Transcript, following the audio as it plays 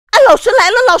老师来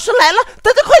了，老师来了，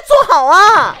大家快坐好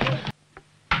啊！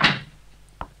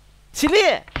起立。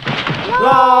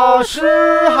老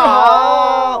师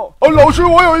好。老师，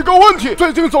我有一个问题，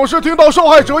最近总是听到受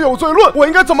害者有罪论，我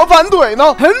应该怎么反怼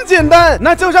呢？很简单，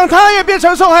那就让他也变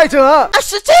成受害者啊！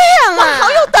是这样啊，好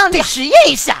有道理，实验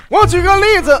一下。我举个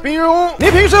例子，比如你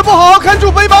平时不好好看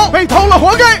住背包，被偷了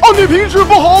活该。你平时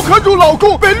不好好看住老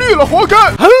公，被绿了活该。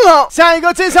很好，下一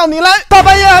个见笑你来，大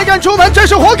半夜还敢出门，真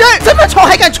是活该。这么丑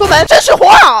还敢出门，真是活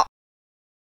好。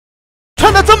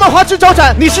穿得这么花枝招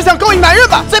展，你是想勾引男人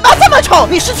吧？嘴巴这么丑，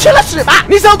你是吃了屎吧？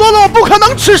你想多了，我不可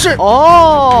能吃屎。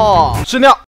哦，屎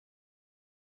尿。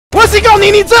我警告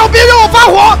你，你最好别惹我发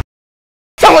火。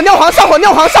上火尿黄，上火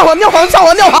尿黄，上火尿黄，上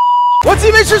火尿黄。我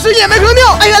既没吃屎也没喝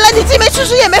尿。原来你既没吃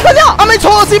屎也没喝尿。没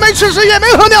错，我既没吃屎也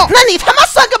没喝尿。那你他妈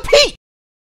算个屁！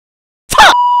操！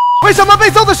为什么被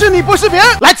揍的是你，不是别人？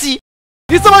垃圾！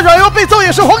你这么软弱，被揍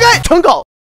也是活该。蠢狗！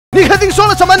你肯定说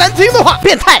了什么难听的话，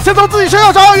变态！先从自己身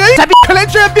上找到原因。可怜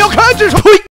之人必有可恨之处。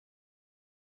呸！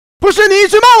不是你一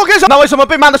直骂我干什么？那为什么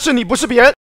被骂的是你，不是别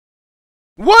人？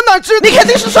我哪知？你肯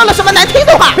定是说了什么难听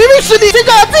的话，明明是你先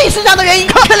找到自己身上的原因。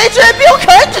可怜之人必有可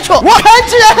恨之处，可恨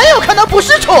之人很有可能不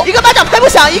是处。一个巴掌拍不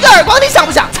响，一个耳光你想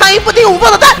不想？苍蝇不叮无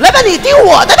缝的蛋，来吧你叮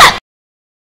我的蛋。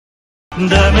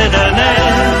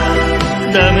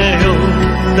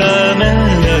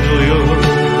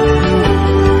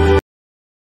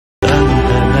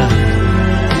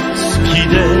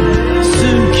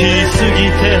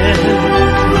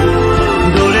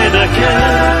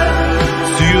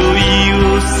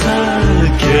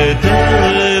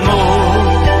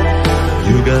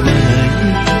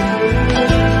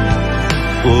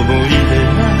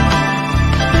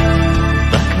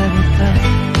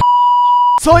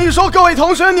所以说，各位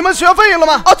同学，你们学废了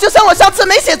吗？就像我上次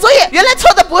没写作业，原来错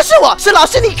的不是我，是老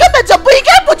师，你根本就不应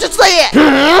该布置作业。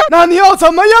那你要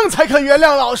怎么样才肯原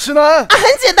谅老师呢？很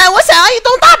简单，我想要一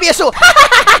栋大别墅。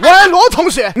喂，罗同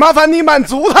学，麻烦你满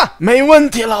足他。没问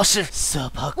题，老师。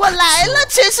我来了，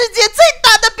全世界最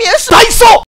大的别墅。来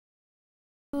手。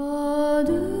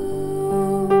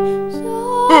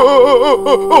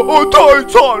太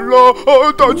惨了！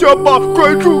大家把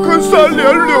关注跟3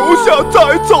连留下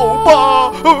再走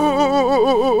吧。